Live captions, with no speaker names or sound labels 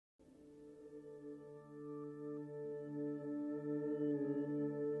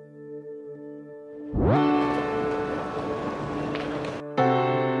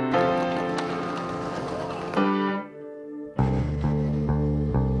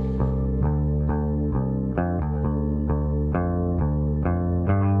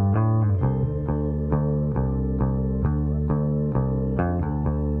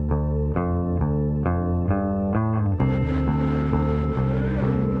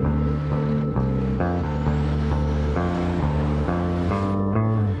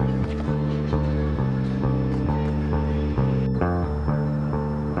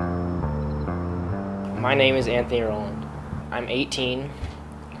My name is Anthony Roland. I'm 18.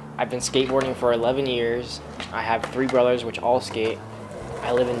 I've been skateboarding for 11 years. I have 3 brothers which all skate.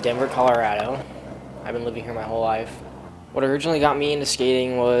 I live in Denver, Colorado. I've been living here my whole life. What originally got me into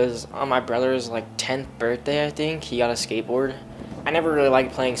skating was on my brother's 10th birthday, I think. He got a skateboard. I never really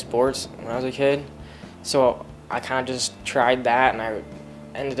liked playing sports when I was a kid, so I kind of just tried that, and I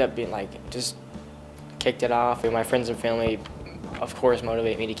ended up being just kicked it off. My friends and family, of course,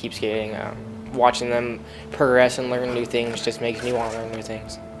 motivate me to keep skating. Watching them progress and learn new things just makes me want to learn new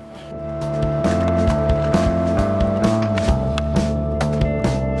things.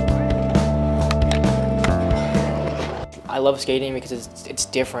 I love skating because it's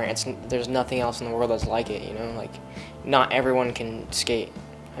different. There's nothing else in the world that's like it, you know? Not everyone can skate.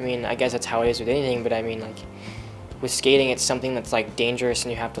 I mean, I guess that's how it is with anything, but I mean, with skating, it's something that's dangerous,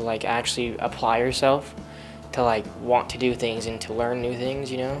 and you have to actually apply yourself to want to do things and to learn new things,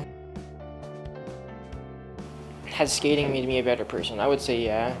 you know? Has skating made me a better person? I would say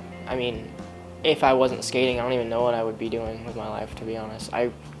yeah. I mean, if I wasn't skating, I don't even know what I would be doing with my life, to be honest.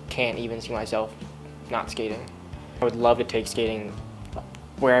 I can't even see myself not skating. I would love to take skating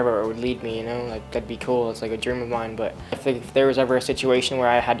wherever it would lead me, you know? That'd be cool. It's a dream of mine, but if there was ever a situation where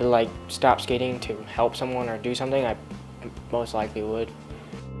I had to stop skating to help someone or do something, I most likely would.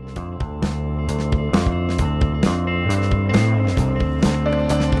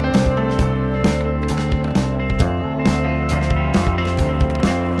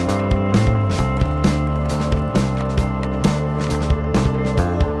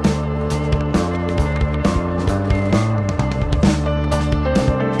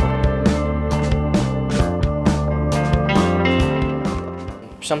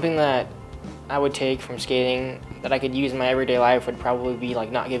 Something that I would take from skating that I could use in my everyday life would probably be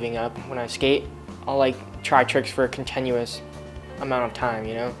not giving up. When I skate, I'll try tricks for a continuous amount of time,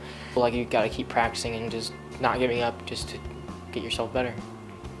 you know? You gotta keep practicing and just not giving up just to get yourself better.